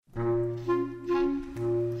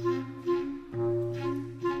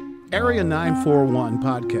Area 941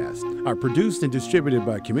 podcasts are produced and distributed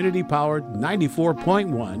by community-powered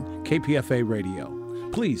 94.1 KPFA Radio.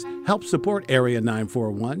 Please help support Area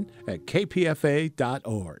 941 at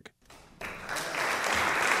kpfa.org.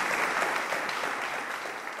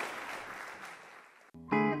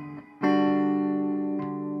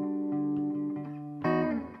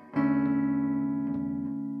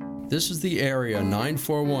 This is the Area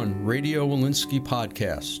 941 Radio Walensky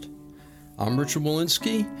podcast. I'm Richard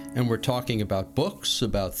Walensky, and we're talking about books,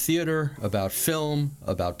 about theater, about film,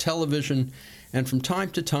 about television, and from time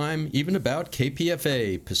to time, even about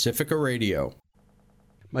KPFA, Pacifica Radio.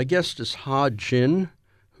 My guest is Ha Jin,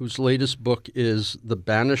 whose latest book is The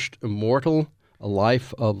Banished Immortal, A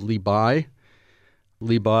Life of Li Bai.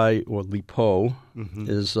 Li Bai, or Li Po,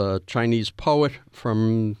 is a Chinese poet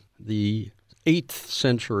from the 8th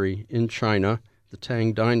century in China, the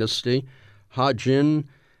Tang Dynasty. Ha Jin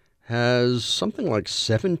has something like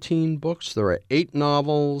 17 books. There are 8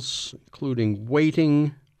 novels, including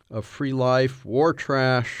Waiting, A Free Life, War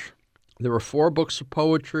Trash. There are 4 books of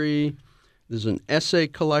poetry. There's an essay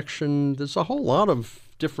collection. There's a whole lot of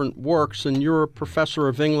different works, and you're a professor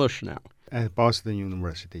of English now. At Boston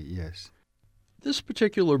University, yes. This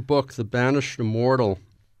particular book, The Banished Immortal,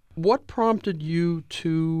 what prompted you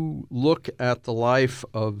to look at the life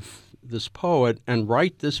of this poet and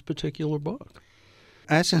write this particular book?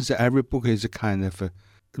 Essence, every book is kind of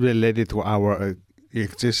related to our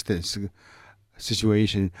existence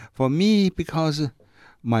situation. For me, because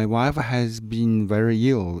my wife has been very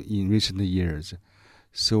ill in recent years,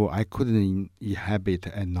 so I couldn't inhabit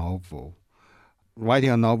a novel. Writing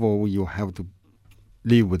a novel, you have to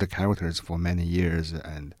live with the characters for many years,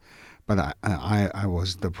 but I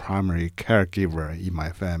was the primary caregiver in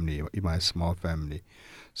my family, in my small family,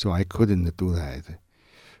 so I couldn't do that.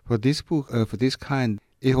 For this book, for this kind,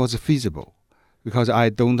 it was feasible because I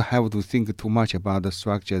don't have to think too much about the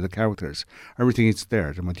structure, the characters. Everything is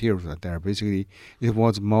there, the materials are there. Basically, it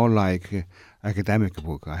was more like an academic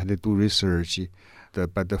book. I had to do research,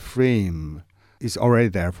 but the frame is already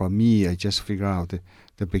there for me. I just figure out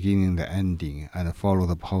the beginning, the ending, and follow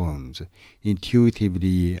the poems.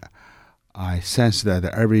 Intuitively, I sensed that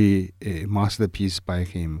every masterpiece by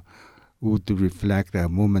him would reflect a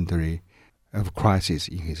momentary of crisis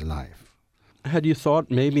in his life. Had you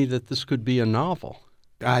thought maybe that this could be a novel?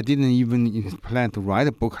 I didn't even plan to write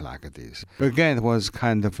a book like this. Again, it was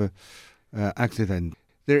kind of an accident.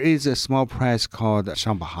 There is a small press called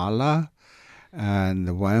Shambhala,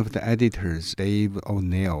 and one of the editors, Dave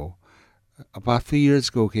O'Neill, about 3 years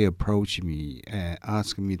ago, he approached me and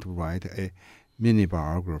asked me to write a mini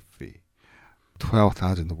biography,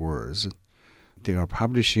 12,000 words. They are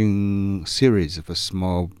publishing series of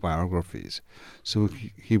small biographies. So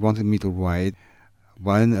he wanted me to write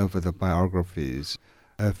one of the biographies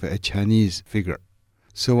of a Chinese figure.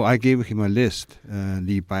 So I gave him a list.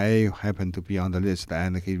 Li Bai happened to be on the list,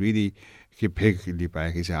 and he picked Li Bai.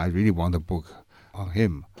 He said, I really want a book on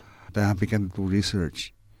him. Then I began to do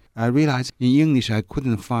research. I realized in English I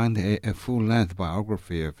couldn't find a full-length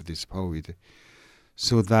biography of this poet.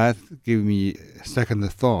 So that gave me second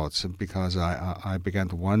thoughts because I began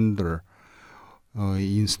to wonder,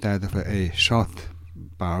 instead of a short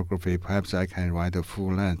biography, perhaps I can write a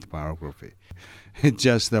full-length biography.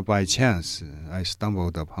 Just by chance, I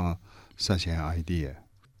stumbled upon such an idea.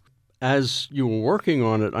 As you were working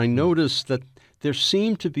on it, I noticed that there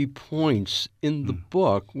seemed to be points in the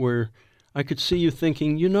book where I could see you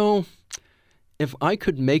thinking, if I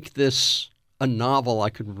could make this a novel,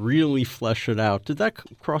 I could really flesh it out. Did that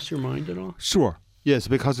cross your mind at all? Sure. Yes,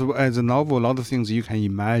 because as a novel, a lot of things you can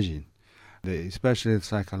imagine, especially the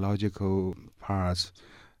psychological parts,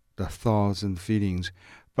 the thoughts and feelings.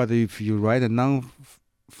 But if you write a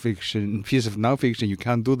piece of nonfiction, you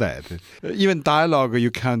can't do that. Even dialogue,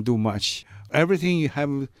 you can't do much. Everything you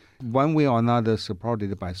have, one way or another,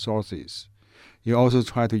 supported by sources. You also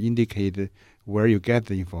try to indicate where you get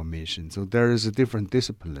the information. So there is a different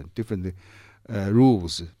discipline, different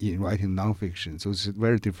rules in writing nonfiction. So it's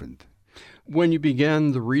very different. When you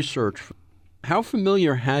began the research, how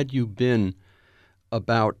familiar had you been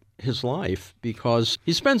about his life? Because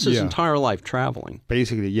he spends his entire life traveling.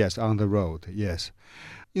 Basically, yes, on the road, yes.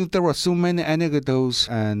 There were so many anecdotes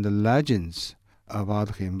and legends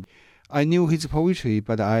about him. I knew his poetry,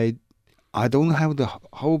 but I don't have the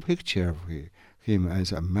whole picture of him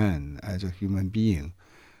as a man, as a human being.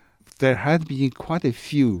 There had been quite a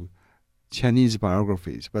few Chinese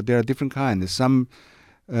biographies, but there are different kinds. Some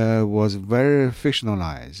was very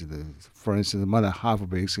fictionalized. For instance, more than half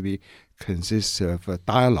basically consists of a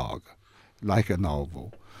dialogue, like a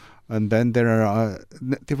novel. And then there are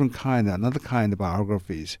another kind of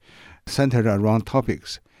biographies centered around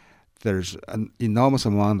topics. There's an enormous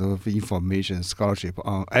amount of information, scholarship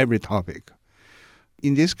on every topic.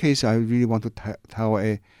 In this case, I really want to tell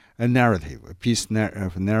a narrative, a piece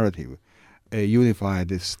of narrative, a unified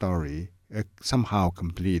story, somehow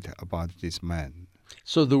complete about this man.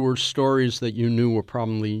 So there were stories that you knew were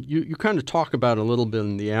probably, you kind of talk about a little bit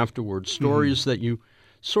in the afterwards, stories that you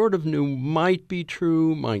sort of knew might be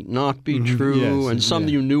true, might not be true, and some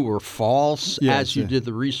you knew were false as you did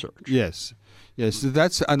the research. Yes,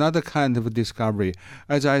 that's another kind of discovery.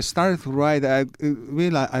 As I started to write, I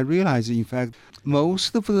realized, in fact,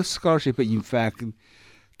 most of the scholarship, in fact,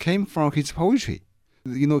 came from his poetry.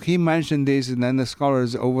 He mentioned this, and then the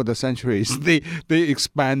scholars over the centuries, they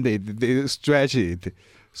expanded, they stretched it,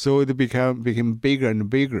 so it became bigger and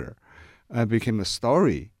bigger, and became a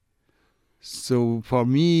story. So for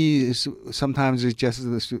me, sometimes it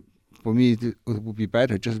would be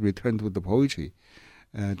better just return to the poetry,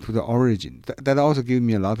 to the origin. That also gave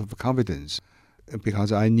me a lot of confidence,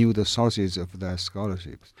 because I knew the sources of the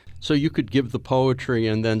scholarships. So you could give the poetry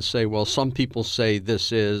and then say, well, some people say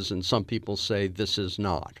this is, and some people say this is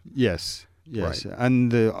not. Yes. Right.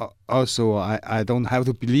 And also I don't have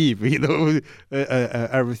to believe,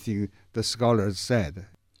 everything the scholars said.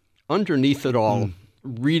 Underneath it all,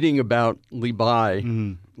 reading about Li Bai,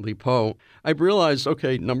 Li Po, I realized,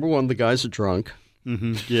 okay, number one, the guy's a drunk.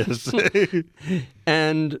 Yes.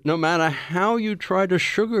 And no matter how you try to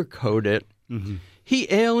sugarcoat it, he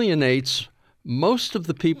alienates most of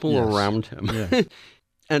the people around him. Yes.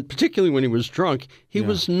 And particularly when he was drunk, he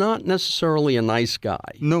was not necessarily a nice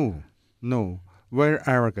guy. No. Very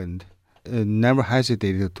arrogant. Never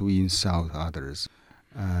hesitated to insult others.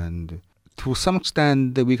 And to some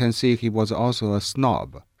extent, we can say he was also a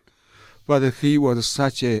snob. But he was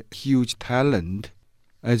such a huge talent,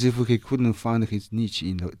 as if he couldn't find his niche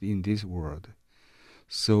in this world.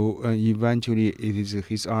 So eventually it is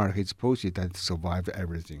his art, his poetry that survived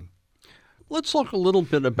everything. Let's talk a little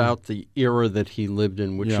bit about the era that he lived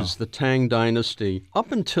in, which is the Tang Dynasty.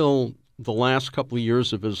 Up until the last couple of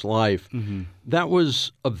years of his life, that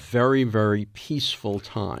was a very, very peaceful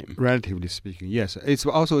time. Relatively speaking, yes. It's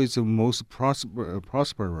also the most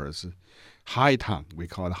prosperous High Tang. We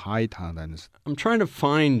call it High Tang Dynasty. I'm trying to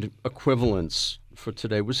find equivalents for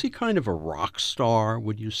today. Was he kind of a rock star,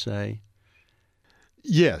 would you say?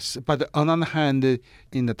 Yes, but on the other hand,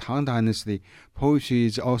 in the Tang Dynasty, poetry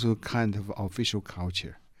is also kind of official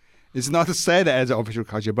culture. It's not said as official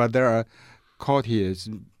culture, but there are courtiers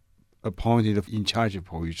appointed in charge of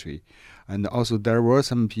poetry. And also there were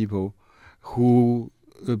some people who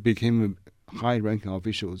became high-ranking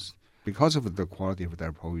officials because of the quality of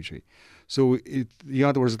their poetry. So in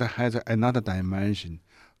other words, that has another dimension,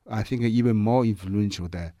 I think even more influential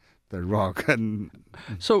than the rock.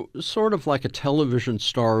 So sort of like a television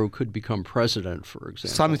star who could become president, for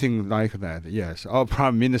example. Something like that, yes. Or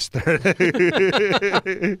prime minister.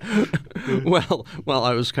 Well,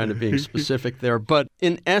 I was kind of being specific there. But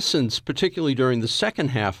in essence, particularly during the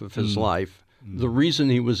second half of his life, the reason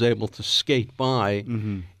he was able to skate by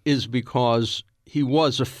is because he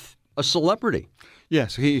was a celebrity.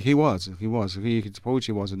 Yes, he was. His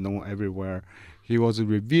poetry was known everywhere. He was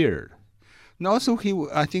revered. And also,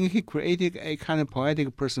 I think he created a kind of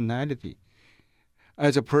poetic personality.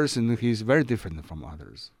 As a person, he's very different from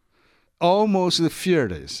others. Almost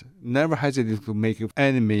fearless, never hesitated to make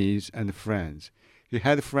enemies and friends. He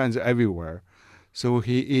had friends everywhere. So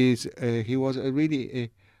he was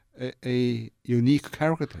really a unique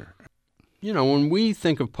character. When we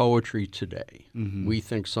think of poetry today, we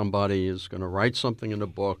think somebody is going to write something in a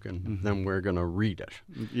book and then we're going to read it.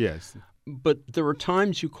 Yes. But there are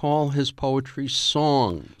times you call his poetry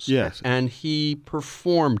songs. Yes. And he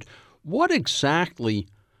performed. What exactly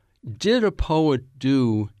did a poet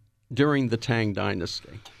do during the Tang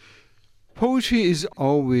Dynasty? Poetry is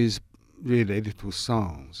always related to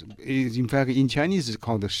songs. In fact, in Chinese, it's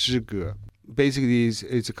called 诗歌. Basically,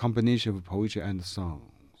 it's a combination of poetry and songs.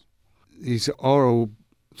 His oral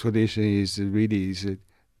tradition is really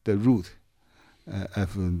the root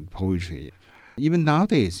of poetry. Even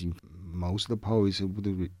nowadays, most of the poets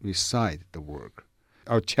would recite the work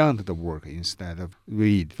or chant the work instead of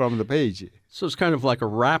read from the page. So it's kind of like a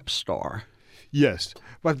rap star. Yes.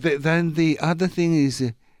 But then the other thing is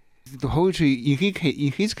the poetry,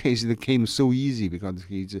 in his case, it came so easy because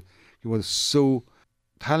he was so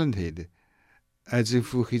talented, as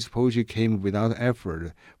if his poetry came without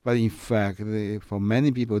effort. But in fact, for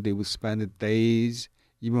many people, they would spend days,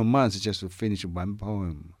 even months, just to finish one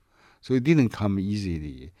poem. So it didn't come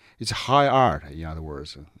easily. It's high art, in other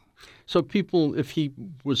words. So people, if he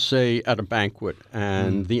was, say, at a banquet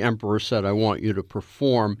and the emperor said, I want you to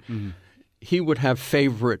perform, he would have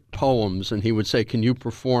favorite poems and he would say, can you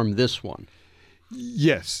perform this one?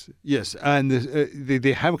 Yes, and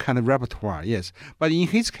they have kind of repertoire, yes. But in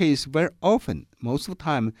his case, very often, most of the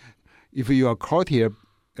time, if you are courtier,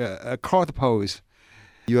 a court poet,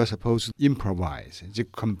 you are supposed to improvise, to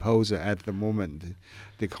compose at the moment.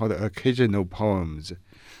 They call it occasional poems.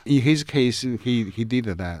 In his case, he did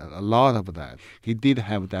that, a lot of that. He did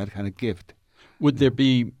have that kind of gift. Would there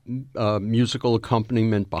be musical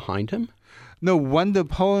accompaniment behind him? No, when the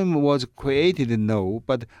poem was created, no.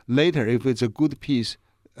 But later, if it's a good piece,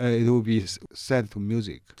 it will be set to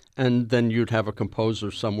music. And then you'd have a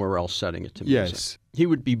composer somewhere else setting it to music. Yes. He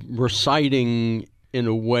would be reciting in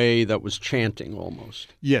a way that was chanting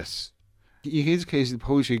almost. Yes. In his case, the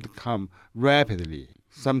poetry could come rapidly,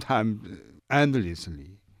 sometimes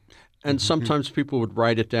endlessly. And sometimes people would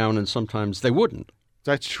write it down and sometimes they wouldn't.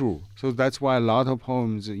 That's true. So that's why a lot of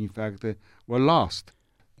poems, in fact, were lost.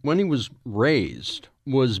 When he was raised,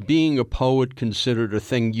 was being a poet considered a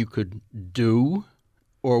thing you could do?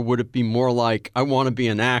 Or would it be more like, I want to be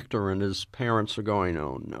an actor, and his parents are going,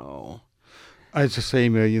 oh, no. It's the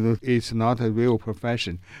same, it's not a real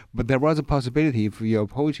profession. But there was a possibility if your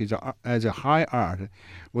poetry as a high art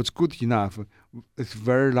was good enough, it's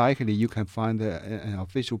very likely you can find an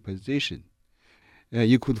official position.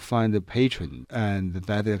 You could find a patron and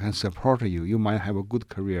that can support you. You might have a good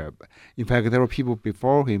career. In fact, there were people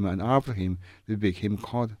before him and after him that became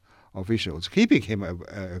court officials. He became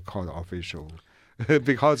a court official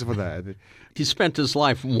because of that. He spent his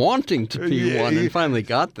life wanting to be one and finally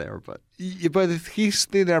got there. But he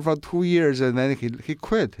stayed there for 2 years and then he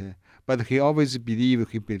quit. But he always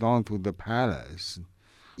believed he belonged to the palace.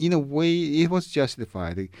 In a way, it was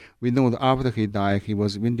justified. We know that after he died, he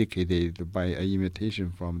was vindicated by an invitation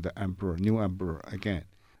from the emperor, new emperor again.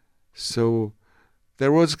 So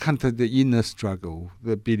there was kind of the inner struggle,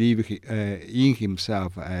 the belief in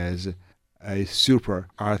himself as a super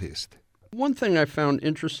artist. One thing I found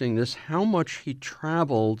interesting is how much he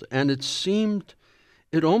traveled, and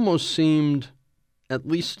it almost seemed, at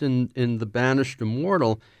least in The Banished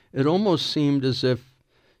Immortal, it almost seemed as if,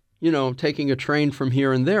 taking a train from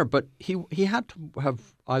here and there, but he had to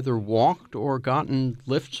have either walked or gotten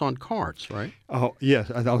lifts on carts, right? Oh,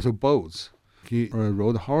 yes, and also boats. He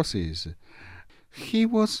rode horses. He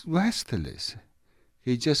was restless.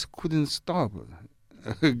 He just couldn't stop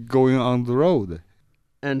going on the road.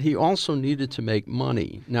 And he also needed to make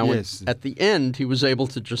money. Now, yes. At the end, he was able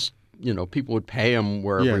to just, people would pay him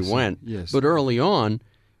wherever he went. Yes. But early on,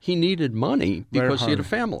 he needed money because he had a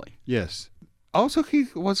family. Yes. Also, he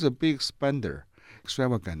was a big spender,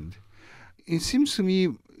 extravagant. It seems to me,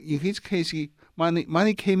 in his case,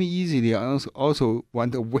 money came easily and also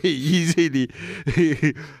went away easily.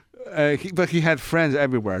 But he had friends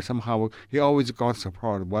everywhere. Somehow, he always got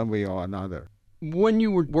support one way or another. When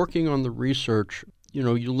you were working on the research,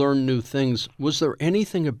 you learned new things. Was there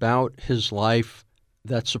anything about his life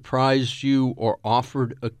that surprised you or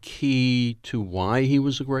offered a key to why he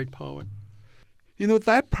was a great poet?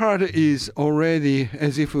 That part is already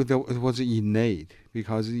as if it was innate,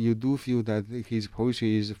 because you do feel that his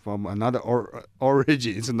poetry is from another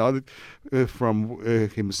origin. It's not from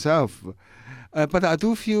himself. But I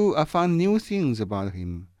found new things about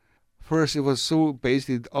him. First, it was so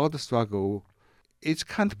based on all the struggle. It's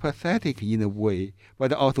kind of pathetic in a way,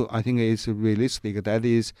 but also I think it's realistic. That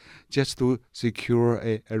is just to secure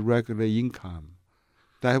a regular income.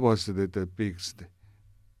 That was the biggest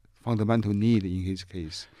fundamental need in his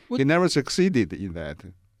case. He never succeeded in that.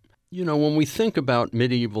 When we think about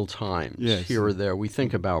medieval times, yes. Here or there, we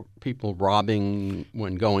think about people robbing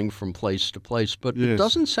when going from place to place, but yes. It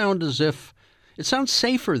doesn't sound as if, it sounds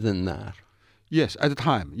safer than that. Yes, at the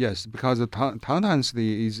time, yes, because the Tang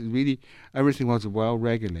is really, everything was well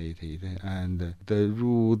regulated, and the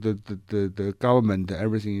rule, the government,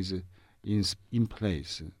 everything is in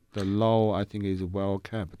place. The law, I think, is well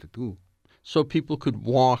kept too. So people could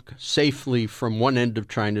walk safely from one end of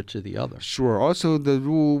China to the other. Sure. Also, the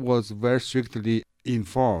rule was very strictly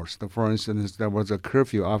enforced. For instance, there was a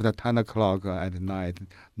curfew after 10 o'clock at night.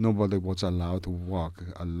 Nobody was allowed to walk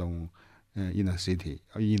alone in a city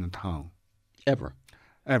or in a town. Ever?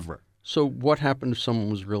 So what happened if someone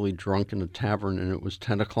was really drunk in a tavern and it was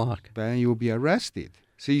 10 o'clock? Then you'll be arrested.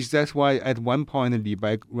 See, that's why at one point Li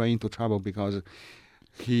Bai ran into trouble because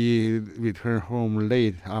he returned home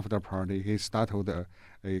late after the party. He startled a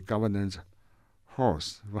governor's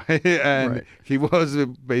horse, right? And right. He was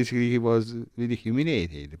really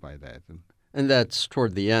humiliated by that. And that's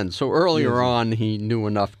toward the end. So earlier on, he knew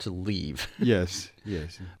enough to leave. Yes.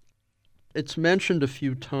 It's mentioned a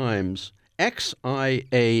few times.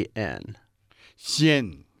 Xian.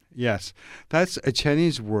 Xian. Yes, that's a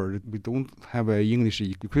Chinese word. We don't have an English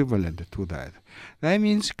equivalent to that. That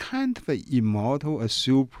means kind of an immortal, a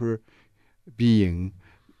super being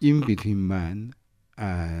in between man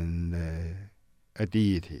and a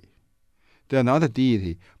deity. They are not a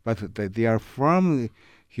deity, but they are from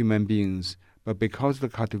human beings. But because of the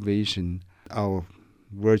cultivation of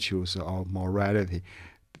virtues or morality,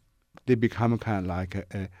 they become kind of like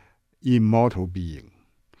a immortal being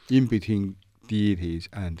in between deities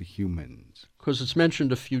and humans. Because it's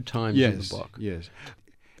mentioned a few times in the book. Yes.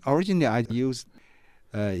 Originally, I used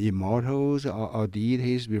immortals or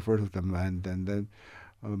deities, refer to them, and then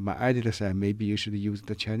my editor said maybe you should use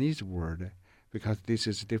the Chinese word because this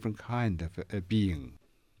is a different kind of a being.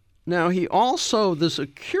 Now, there's a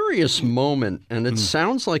curious moment, and it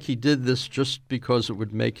sounds like he did this just because it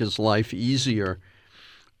would make his life easier,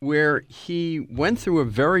 where he went through a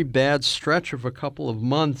very bad stretch of a couple of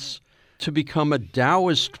months to become a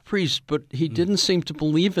Taoist priest, but he didn't seem to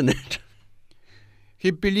believe in it.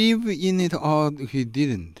 He believed in it or he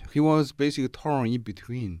didn't. He was basically torn in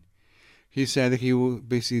between. He said he was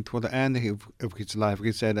basically toward the end of his life,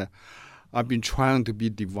 he said, I've been trying to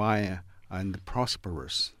be divine and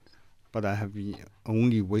prosperous, but I have been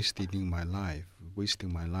only wasting my life.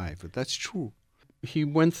 That's true. He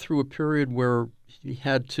went through a period where he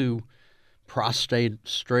had to prostrate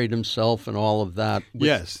himself and all of that.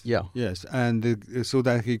 Yes, and so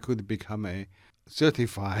that he could become a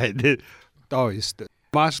certified Taoist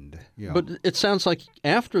master. Yeah. But it sounds like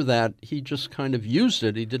after that, he just kind of used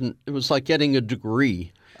it. It was like getting a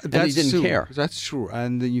degree, and he didn't care. That's true,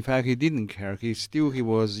 and in fact, he didn't care. He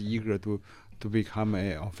was eager to become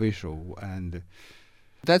an official, and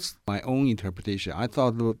that's my own interpretation. I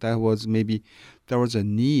thought that was maybe there was a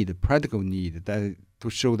practical need, that to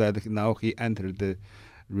show that now he entered the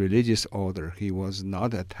religious order. He was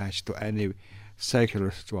not attached to any secular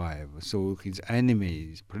strife, so his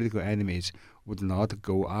political enemies, would not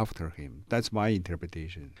go after him. That's my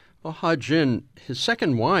interpretation. Well, Ha Jin, his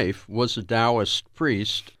second wife, was a Taoist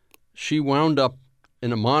priest. She wound up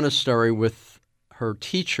in a monastery with her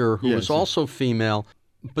teacher, who was also female.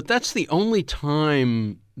 But that's the only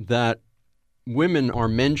time that women are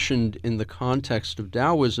mentioned in the context of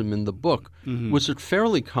Taoism in the book. Mm-hmm. Was it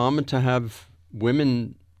fairly common to have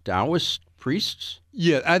women Taoist priests?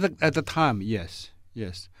 Yeah, at the time, yes.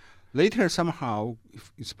 Later, somehow,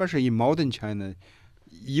 especially in modern China,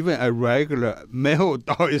 even a regular male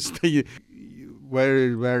Taoist,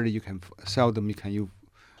 very rarely seldom you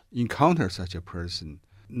encounter such a person,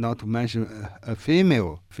 not to mention a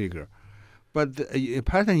female figure. But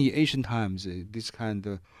apparently in ancient times, this kind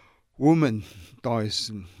of woman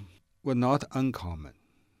Taoists were not uncommon.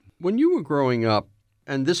 When you were growing up,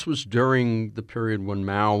 and this was during the period when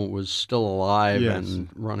Mao was still alive and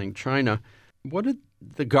running China, what did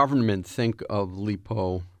the government think of Li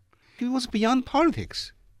Po? It was beyond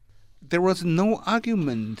politics. There was no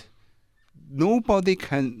argument. Nobody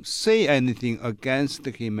can say anything against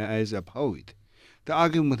him as a poet. The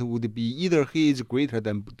argument would be either he is greater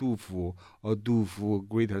than Du Fu or Du Fu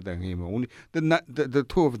greater than him. Only the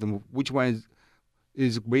two of them, which one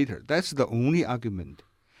is greater? That's the only argument,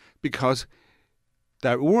 because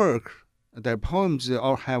their work, their poems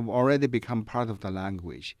have already become part of the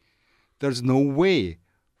language. There's no way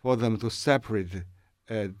for them to separate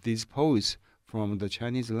these poets from the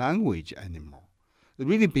Chinese language anymore.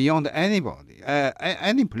 Really beyond anybody,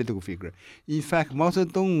 any political figure. In fact, Mao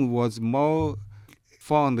Zedong was more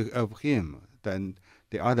fond of him than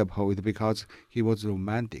the other poet because he was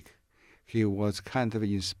romantic. He was kind of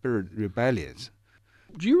in spirit rebellious.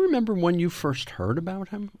 Do you remember when you first heard about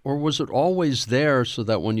him? Or was it always there so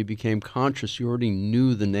that when you became conscious, you already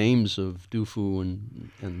knew the names of Du Fu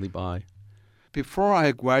and Li Bai? Before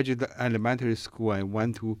I graduated elementary school, I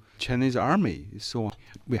went to Chinese Army, so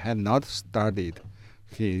we had not studied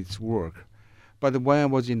his work. But when I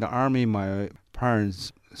was in the Army, my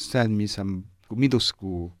parents sent me some middle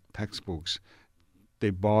school textbooks. They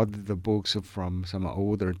bought the books from some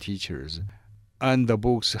older teachers, and the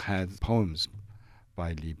books had poems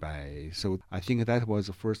by Li Bai. So I think that was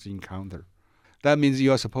the first encounter. That means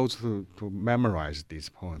you are supposed to memorize these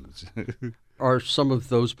poems. Are some of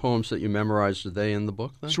those poems that you memorized, are they in the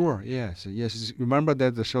book then? Sure, yes. Remember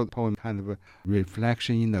that the short poem, kind of a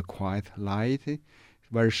reflection in the quiet light.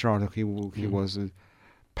 Very short. He was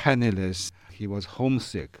penniless. He was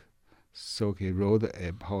homesick. So he wrote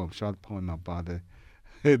a short poem about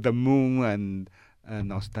the moon and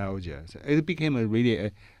nostalgia. So it became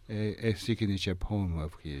really a signature poem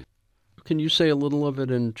of his. Can you say a little of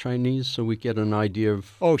it in Chinese so we get an idea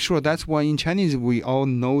of... Oh, sure. That's why in Chinese we all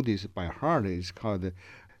know this by heart. It's called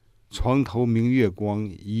床头明月光，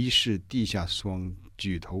疑是地下霜。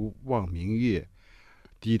举头望明月，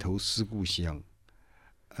低头思故乡。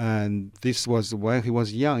And this was when he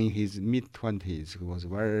was young, in his mid-20s. He was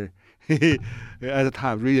very, at the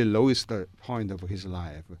time, really lowest point of his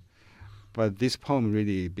life. But this poem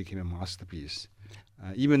really became a masterpiece.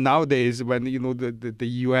 Even nowadays, when the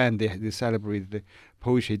UN they celebrate the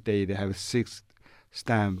Poetry Day, they have 6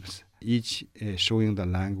 stamps, each showing the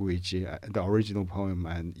language, the original poem,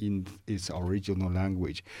 and in its original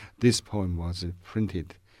language. This poem was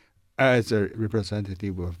printed as a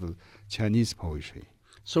representative of Chinese poetry.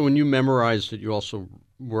 So when you memorized it, you also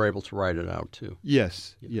were able to write it out too?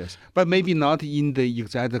 Yes, yes. But maybe not in the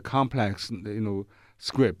exact complex,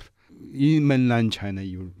 script. In mainland China,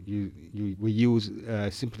 we use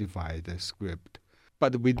simplified script.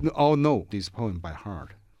 But we all know this poem by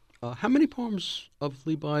heart. How many poems of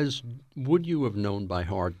Li Bai's would you have known by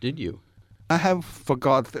heart, did you? I have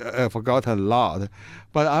forgot a lot,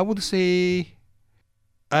 but I would say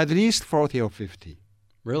at least 40 or 50.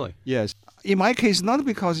 Really? Yes. In my case, not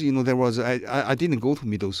because, there was, I didn't go to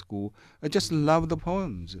middle school. I just loved the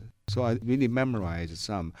poems. So I really memorized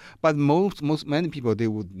some. But many people, they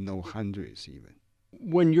would know hundreds even.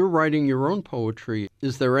 When you're writing your own poetry,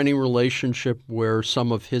 is there any relationship where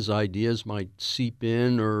some of his ideas might seep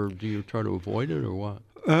in, or do you try to avoid it, or what?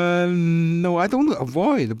 No, I don't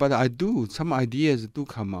avoid, but I do. Some ideas do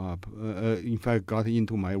come up. In fact, got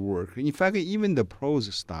into my work. In fact, even the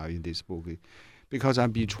prose style in this book, because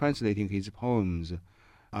I've been translating his poems,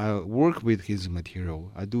 I work with his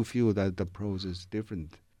material. I do feel that the prose is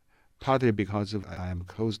different, partly because I am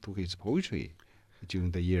close to his poetry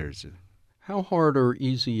during the years. How hard or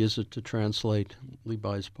easy is it to translate Li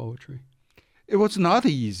Bai's poetry? It was not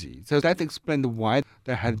easy. So that explained why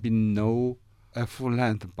there had been no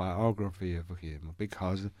full-length biography of him,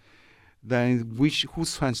 because then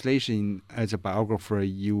whose translation as a biographer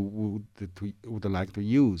you would like to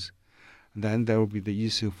use? Then there will be the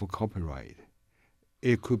issue for copyright.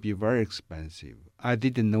 It could be very expensive. I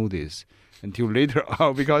didn't know this until later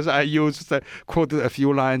on, because I quoted a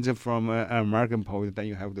few lines from an American poet. Then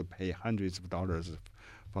you have to pay hundreds of dollars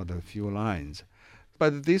for the few lines.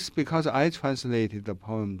 But this, because I translated the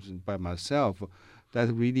poems by myself, that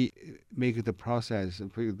really make the process,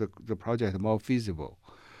 the project more feasible.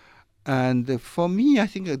 And for me, I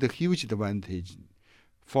think the huge advantage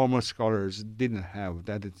former scholars didn't have,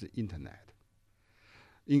 that is the internet.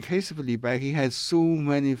 In case of Li Bai, he had so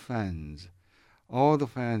many fans. All the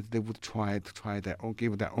fans, they would try their own,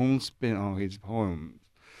 give their own spin on his poem.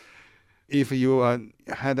 If you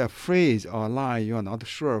had a phrase or a line you are not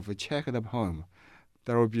sure of, check the poem.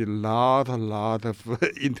 There will be a lot of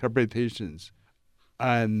interpretations.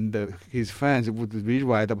 And his fans would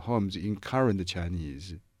rewrite the poems in current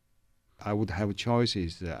Chinese. I would have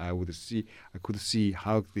choices. I could see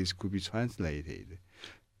how this could be translated.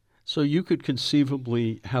 So you could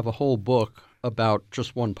conceivably have a whole book about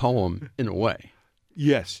just one poem, in a way.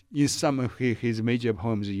 Yes. In some of his major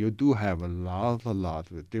poems, you do have a lot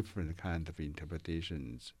of different kind of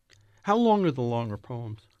interpretations. How long are the longer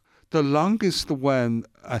poems? The longest one,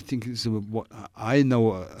 I think, is what I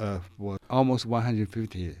know was almost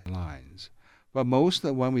 150 lines. But most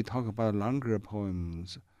when we talk about longer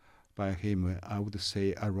poems by him, I would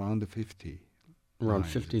say around 50. Around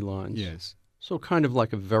 50 lines? Yes. So kind of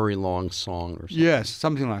like a very long song or something? Yes,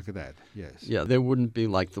 something like that, yes. Yeah, they wouldn't be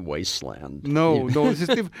like The Wasteland. No,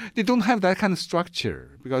 they don't have that kind of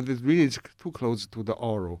structure, because it really is too close to the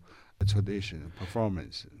oral tradition,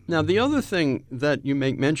 performance. Now, the other thing that you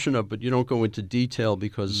make mention of, but you don't go into detail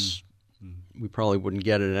because we probably wouldn't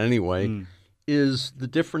get it anyway, is the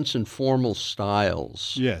difference in formal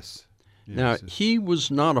styles. Yes. Now, he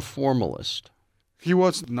was not a formalist. He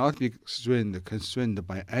was not constrained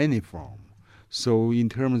by any form. So in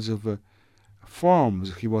terms of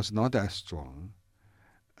forms, he was not as strong.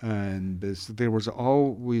 And there was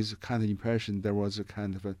always kind of impression there was a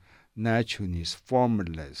kind of a naturalness,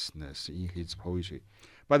 formlessness in his poetry.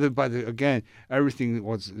 But again, everything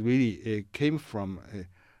was really came from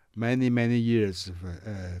many years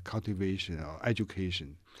of cultivation or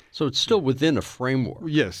education. So it's still within a framework.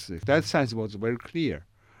 Yes, that sense was very clear.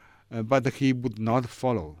 But he would not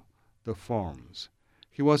follow the forms.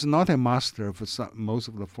 He was not a master of most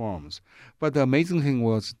of the forms. But the amazing thing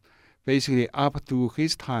was, basically up to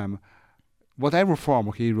his time, whatever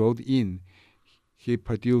form he wrote in, he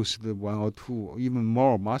produced one or two, or even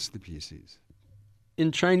more masterpieces.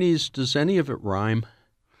 In Chinese, does any of it rhyme?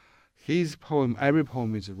 His poem, every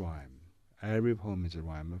poem is a rhyme. Every poem is a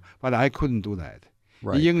rhyme. But I couldn't do that.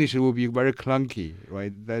 Right. In English, it would be very clunky,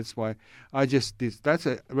 right? That's why I just did. That's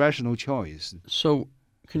a rational choice. So,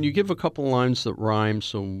 can you give a couple lines that rhyme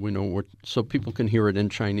so we know so people can hear it in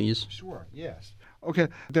Chinese? Sure. Yes. Okay.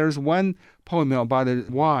 There's one poem about the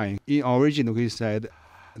wine. In original, he said,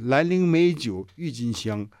 兰陵美酒郁金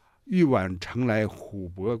香，玉碗盛来琥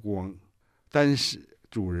珀光。但是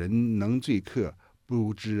主人能醉客，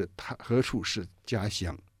不知他何处是家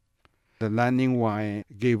乡。The Lanning wine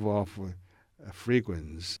gave off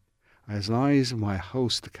fragrance. As long as my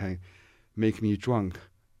host can make me drunk,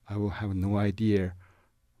 I will have no idea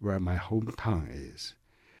where my hometown is.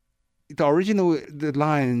 The original the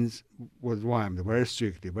lines was rhymed very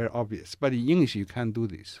strictly, very obvious. But in English, you can't do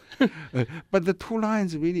this. But the two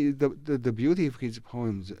lines really, the beauty of his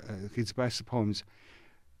poems, his best poems,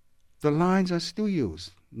 the lines are still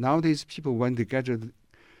used. Nowadays, people when they get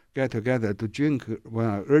together to drink. When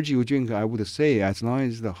I urge you to drink, I would say, as long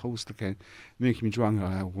as the host can make me drunk,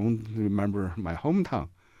 I won't remember my hometown.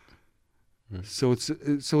 So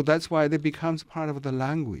that's why it becomes part of the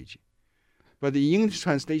language. But the English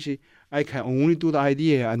translation, I can only do the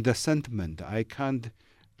idea and the sentiment. I can't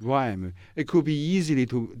rhyme. It could be easily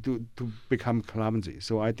to become clumsy.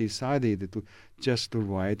 So I decided to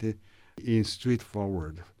write in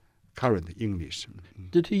straightforward, current English.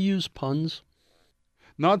 Did he use puns?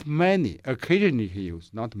 Not many. Occasionally he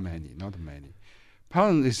used. Not many.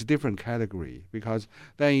 Pun is a different category because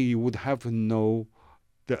then you would have to know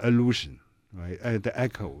the allusion, right? The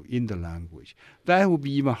echo in the language. That would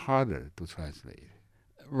be even harder to translate.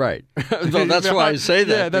 Right. So that's why I say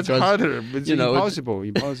that. Yeah, that's because, harder. It's impossible.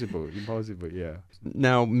 Yeah.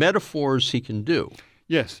 Now, metaphors he can do.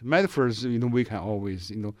 Yes, metaphors. We can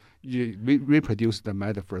always, reproduce the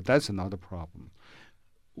metaphor. That's another problem.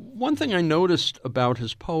 One thing I noticed about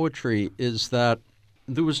his poetry is that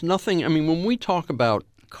there was nothing, when we talk about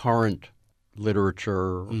current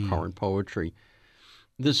literature or current poetry,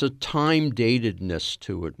 there's a time-datedness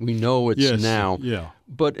to it. We know it's now. Yeah.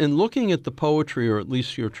 But in looking at the poetry, or at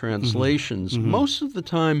least your translations, most of the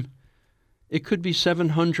time it could be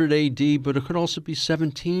 700 A.D., but it could also be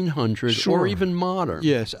 1700 or even modern.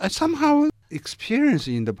 Yes. Somehow experience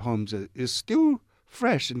in the poems is still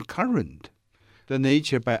fresh and current. The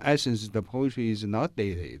nature, by essence, the poetry is not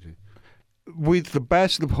dated. With the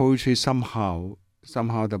best poetry, somehow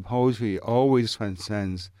the poetry always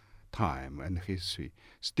transcends time and history.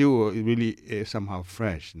 Still really is somehow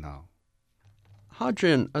fresh now.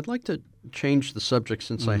 Ha-Jen, I'd like to change the subject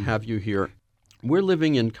since I have you here. We're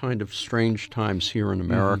living in kind of strange times here in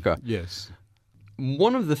America. Yes.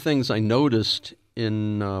 One of the things I noticed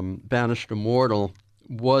in Banished Immortal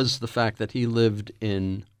was the fact that he lived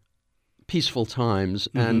in peaceful times,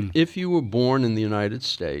 and if you were born in the United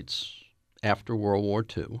States after World War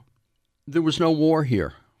II, there was no war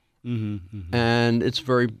here. And it's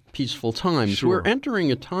very peaceful times. Sure. We're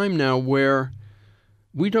entering a time now where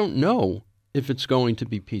we don't know if it's going to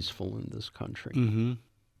be peaceful in this country.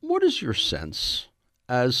 What is your sense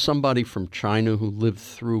as somebody from China who lived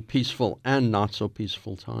through peaceful and not so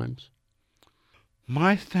peaceful times?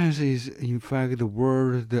 My sense is, in fact, the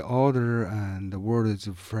order and the world is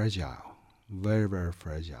fragile. Very, very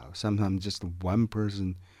fragile. Sometimes just one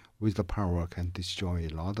person with the power can destroy a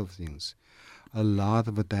lot of things, a lot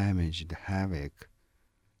of damage, havoc,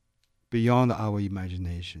 beyond our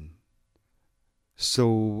imagination.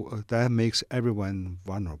 So that makes everyone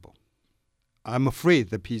vulnerable. I'm afraid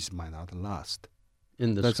the peace might not last.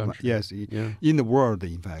 In this country? In the world,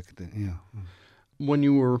 in fact. Yeah. When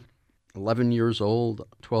you were 11 years old,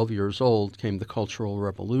 12 years old, came the Cultural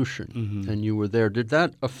Revolution, and you were there. Did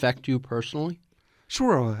that affect you personally?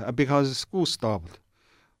 Sure, because school stopped.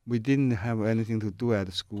 We didn't have anything to do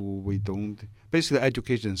at school. Basically,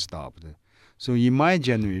 education stopped. So in my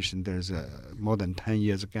generation, there's more than 10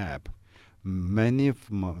 years gap. Many of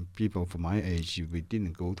people from my age, we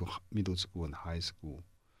didn't go to middle school and high school.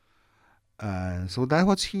 So that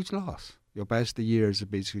was a huge loss. Your best years,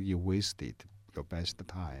 basically, you wasted your best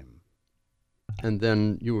time. And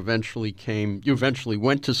then you eventually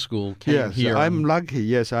went to school, came here. Yes, I'm lucky.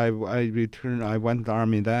 Yes, I returned. I went to the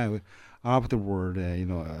army. Then afterward,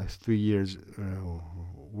 3 years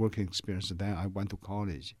working experience. Then I went to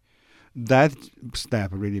college. That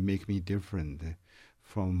step really made me different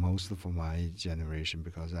from most of my generation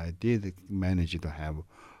because I did manage to have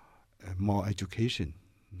more education.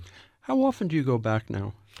 How often do you go back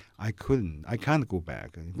now? I can't go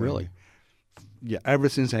back. Really? Yeah, ever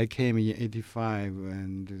since I came in 85,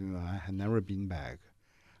 and I had never been back.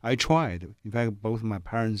 I tried. In fact, both my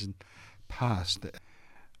parents passed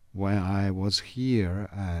when I was here,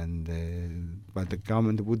 but the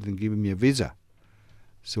government wouldn't give me a visa,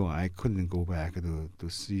 so I couldn't go back to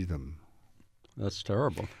see them. That's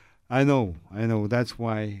terrible. I know. That's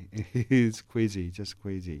why it's crazy, just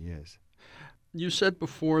crazy, yes. You said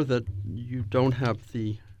before that you don't have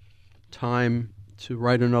the time to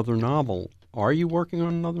write another novel. Are you working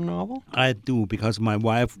on another novel? I do, because my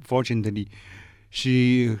wife, fortunately,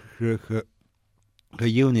 her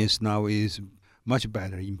illness now is much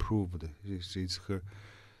better, improved.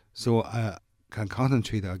 So I can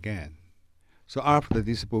concentrate again. So after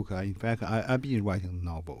this book, in fact, I've been writing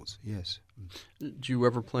novels, yes. Do you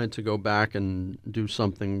ever plan to go back and do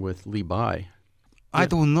something with Li Bai? I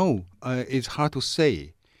don't know. It's hard to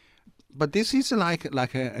say. But this is like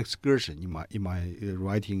an excursion in my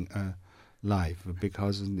writing life,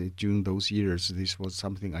 because during those years, this was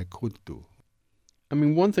something I could do. I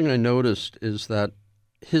mean, one thing I noticed is that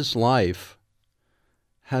his life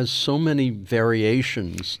has so many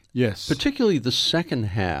variations. Yes. Particularly the second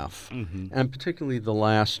half, and particularly the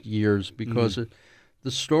last years, because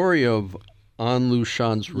the story of An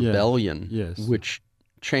Lushan's rebellion, which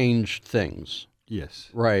changed things. Yes.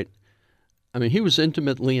 Right. I mean, he was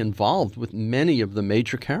intimately involved with many of the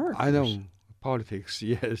major characters. I know. Politics,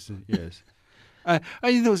 yes.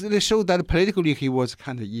 They showed that politically he was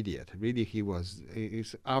kind of idiot. Really,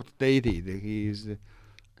 he's outdated. He's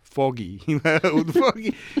foggy.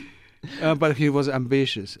 Foggy. But he was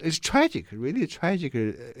ambitious. It's tragic, really tragic,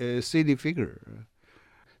 silly figure.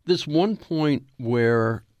 There's one point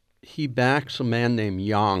where he backs a man named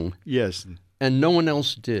Yang. Yes. And no one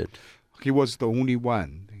else did. He was the only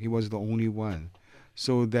one.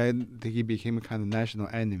 So then he became a kind of national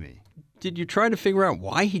enemy. Did you try to figure out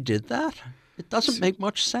why he did that? It doesn't make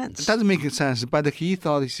much sense. It doesn't make sense, but he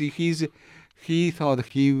thought, he thought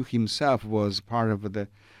he himself was part of the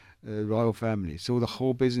royal family. So the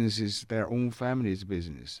whole business is their own family's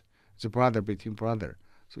business. It's a brother between brother.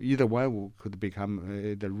 So either one could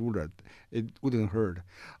become the ruler. It wouldn't hurt.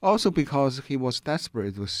 Also because he was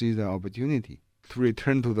desperate to see the opportunity to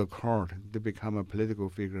return to the court, to become a political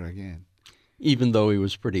figure again. Even though he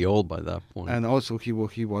was pretty old by that point. And also he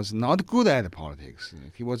was not good at politics.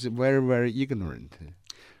 He was very, very ignorant.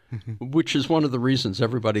 Which is one of the reasons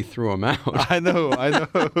everybody threw him out. I know.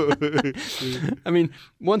 I mean,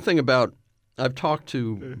 one thing about, I've talked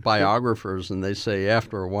to biographers, and they say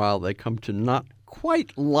after a while they come to not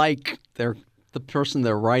quite like the person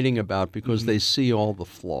they're writing about because they see all the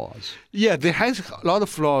flaws. Yeah, there has a lot of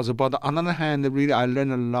flaws, but on the other hand, really, I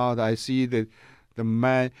learned a lot. I see that the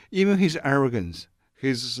man, even his arrogance,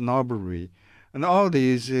 his snobbery, and all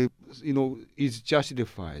this, is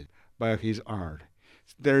justified by his art.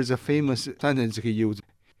 There's a famous sentence he used: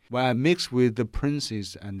 "When I mix with the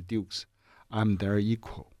princes and dukes, I'm their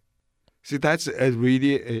equal." See, that's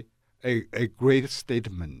really a great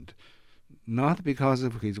statement, not because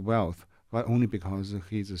of his wealth, but only because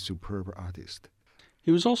he's a superb artist.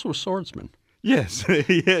 He was also a swordsman. Yes,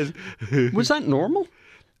 yes. Was that normal?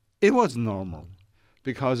 It was normal,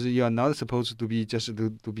 because you are not supposed to be just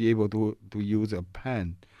to be able to use a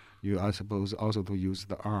pen. You are supposed also to use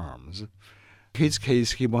the arms. In his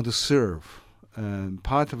case, he wanted to serve.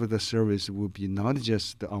 Part of the service would be not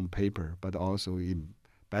just on paper, but also in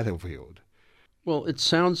battlefield. Well, it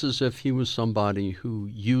sounds as if he was somebody who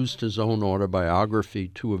used his own autobiography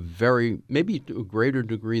to maybe to a greater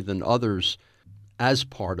degree than others as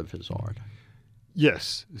part of his art.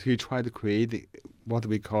 Yes, he tried to create what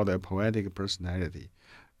we call a poetic personality,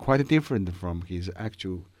 quite different from his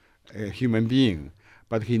actual human being.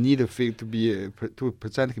 But he needed to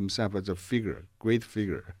present himself as a figure, great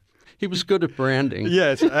figure. He was good at branding.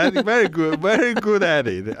 Yes, and very good at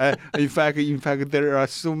it. In fact, there are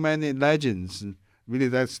so many legends really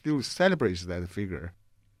that still celebrates that figure.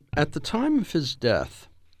 At the time of his death,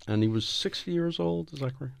 and he was 60 years old, is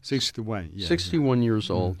that correct? 61, yes. 61 years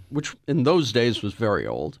old, which in those days was very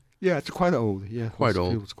old. Yeah, it's quite old. Yeah, quite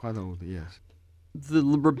old. It was quite old, yes. The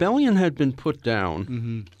rebellion had been put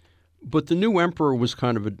down, but the new emperor was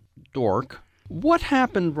kind of a dork. What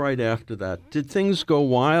happened right after that? Did things go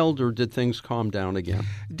wild, or did things calm down again?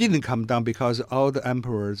 It didn't calm down because all the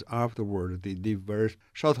emperors afterward, they lived very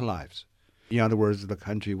short lives. In other words, the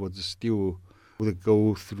country would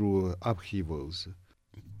go through upheavals.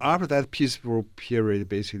 After that peaceful period,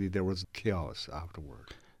 basically there was chaos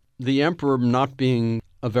afterward. The emperor, not being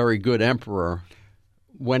a very good emperor,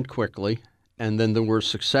 went quickly, and then there were a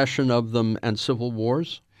succession of them and civil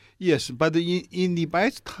wars? Yes, but in the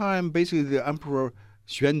best time, basically the Emperor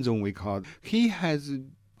Xuanzong, we call it, he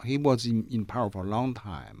was in power for a long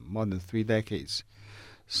time, more than 3 decades.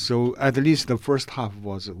 So at least the first half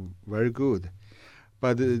was very good.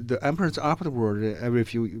 But the emperors afterward,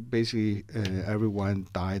 everyone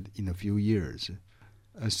died in a few years.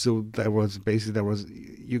 So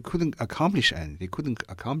you couldn't accomplish anything. They couldn't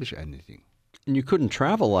accomplish anything. And you couldn't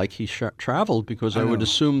travel like he traveled, because I would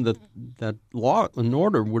assume that law and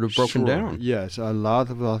order would have broken down. Yes, a lot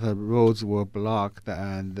of roads were blocked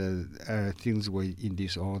and things were in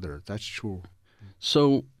disorder. That's true.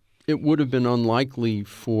 So it would have been unlikely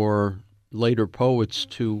for later poets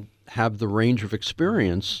to have the range of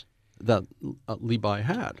experience that Li Bai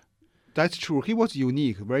had. That's true. He was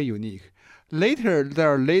unique, very unique. Later,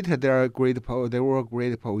 there are great poets. There were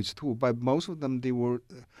great poets too, but most of them they were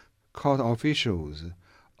court officials,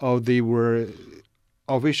 or they were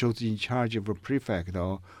officials in charge of a prefect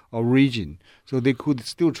or region. So they could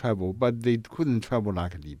still travel, but they couldn't travel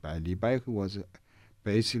like Li Bai. Li Bai was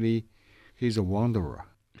basically, he's a wanderer.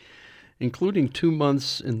 Including 2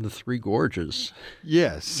 months in the Three Gorges.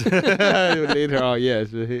 Yes. Later on, yes.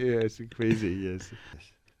 It's crazy, yes.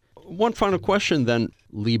 One final question then,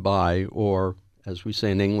 Li Bai, or as we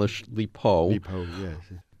say in English, Li Po. Li Po, yes.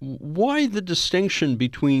 Why the distinction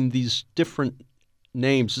between these different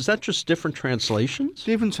names? Is that just different translations?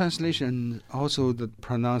 Different translations, also the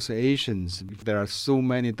pronunciations. There are so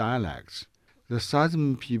many dialects. The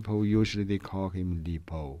southern people usually they call him Li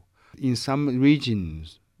Po. In some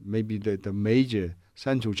regions, maybe the major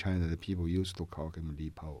central China, the people used to call him Li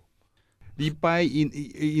Po. Li Bai,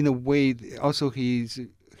 in a way, also his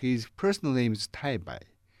personal name is Tai Bai.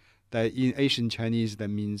 That in ancient Chinese that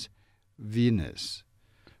means Venus.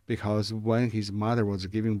 Because when his mother was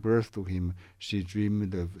giving birth to him, she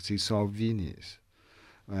saw Venus,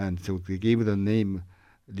 and so they gave the name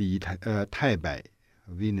Tai Bai,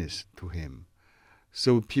 Venus, to him.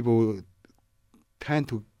 So people tend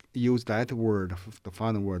to use that word, the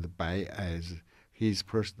final word Bai, as his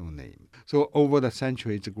personal name. So over the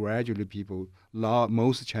centuries, gradually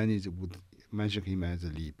most Chinese would mention him as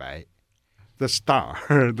Li Bai, the star,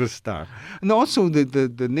 the star, and also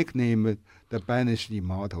the nickname. The banished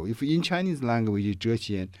immortal. If in Chinese language, Zhe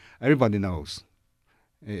Xian, everybody knows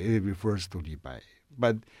it refers to Li Bai.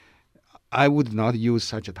 But I would not use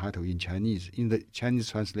such a title in Chinese. In the Chinese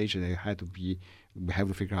translation, we have to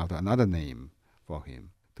figure out another name for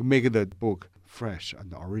him to make the book fresh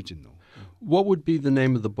and original. What would be the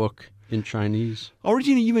name of the book in Chinese?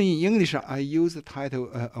 Originally, even in English, I use the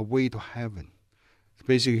title A Way to Heaven.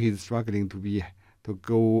 Basically, he's struggling to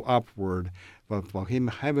go upward. But for him,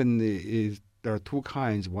 heaven there are two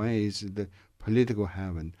kinds. One is the political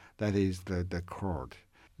heaven, that is the court,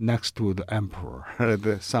 next to the emperor,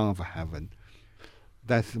 the son of heaven.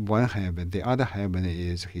 That's one heaven. The other heaven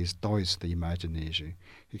is his Taoist imagination.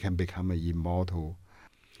 He can become an immortal.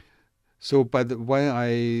 So, but when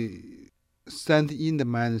I sent in the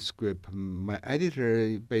manuscript, my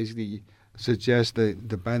editor basically suggested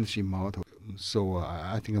the banished immortal. So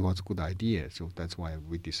I think it was a good idea. So that's why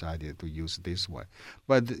we decided to use this one.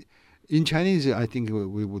 But in Chinese, I think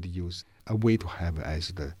we would use A Way to Heaven as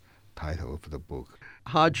the title of the book.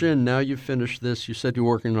 Ha Jin, now you've finished this. You said you're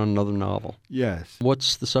working on another novel. Yes.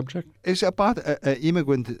 What's the subject? It's about an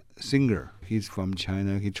immigrant singer. He's from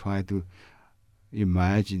China. He tried to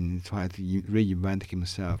reinvent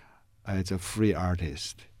himself as a free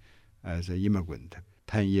artist, as an immigrant.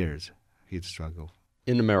 10 years he struggled.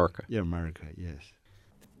 In America? Yeah, America, yes.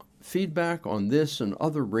 Feedback on this and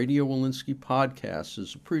other Radio Walensky podcasts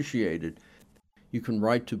is appreciated. You can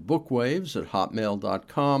write to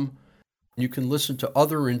bookwaves@hotmail.com. You can listen to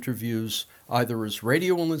other interviews either as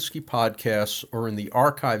Radio Walensky podcasts or in the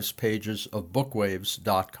archives pages of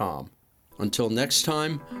bookwaves.com. Until next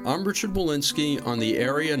time, I'm Richard Walensky on the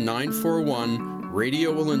Area 941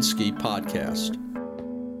 Radio Walensky podcast.